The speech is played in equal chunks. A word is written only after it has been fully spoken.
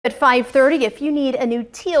At 5:30, if you need a new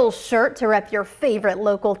teal shirt to rep your favorite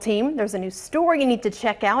local team, there's a new store you need to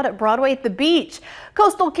check out at Broadway at the beach.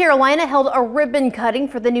 Coastal Carolina held a ribbon cutting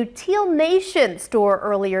for the new Teal Nation store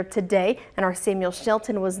earlier today, and our Samuel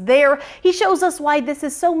Shelton was there. He shows us why this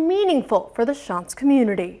is so meaningful for the Shantz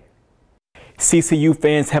community. CCU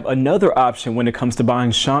fans have another option when it comes to buying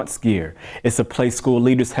Shantz gear. It's a place school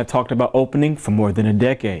leaders have talked about opening for more than a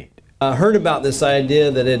decade. I heard about this idea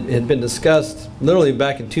that it had been discussed literally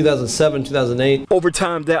back in 2007, 2008. Over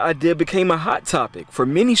time, that idea became a hot topic for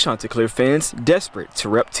many Chanticleer fans desperate to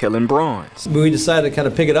rep teal and bronze. We decided to kind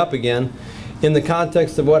of pick it up again in the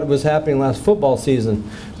context of what was happening last football season,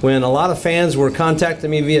 when a lot of fans were contacting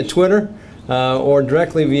me via Twitter or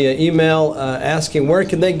directly via email asking where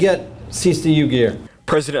can they get CCU gear.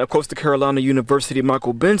 President of Coastal Carolina University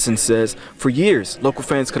Michael Benson says for years, local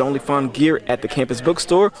fans could only find gear at the campus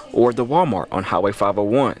bookstore or the Walmart on Highway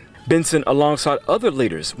 501. Benson, alongside other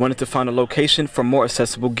leaders, wanted to find a location for more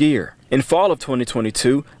accessible gear. In fall of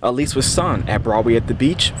 2022, a lease was signed at Broadway at the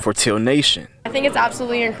beach for Teal Nation. I think it's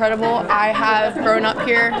absolutely incredible. I have grown up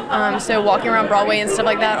here, so walking around Broadway and stuff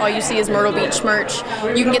like that, all you see is Myrtle Beach merch.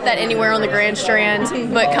 You can get that anywhere on the Grand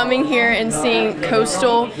Strand, but coming here and seeing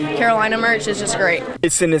Coastal Carolina merch is just great.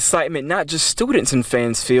 It's an excitement not just students and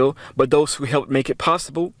fans feel, but those who helped make it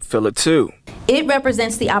possible feel it too. It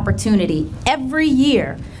represents the opportunity every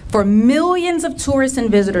year for millions of tourists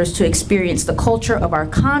and visitors to experience the culture of our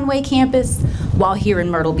Conway campus while here in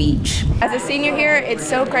Myrtle Beach. As a senior here, it's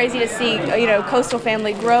so crazy to see, Coastal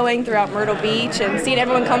family growing throughout Myrtle Beach and seeing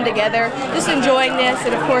everyone come together, just enjoying this,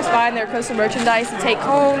 and of course buying their Coastal merchandise to take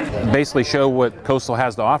home. Basically show what Coastal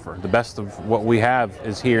has to offer. The best of what we have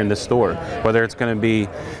is here in this store, whether it's going to be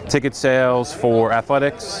ticket sales for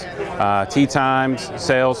athletics, tea times,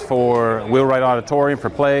 sales for Wheelwright Auditorium for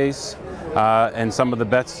plays, and some of the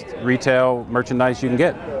best retail merchandise you can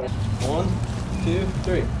get. 1, 2,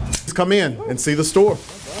 3. Come in and see the store.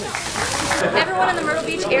 Everyone in the Myrtle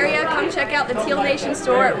Beach area, come check out the Teal Nation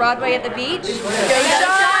store at Broadway at the beach. Go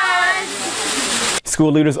Shantz!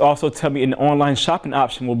 School leaders also tell me an online shopping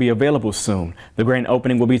option will be available soon. The grand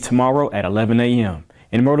opening will be tomorrow at 11 a.m.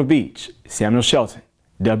 In Myrtle Beach, Samuel Shelton,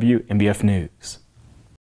 WNBF News.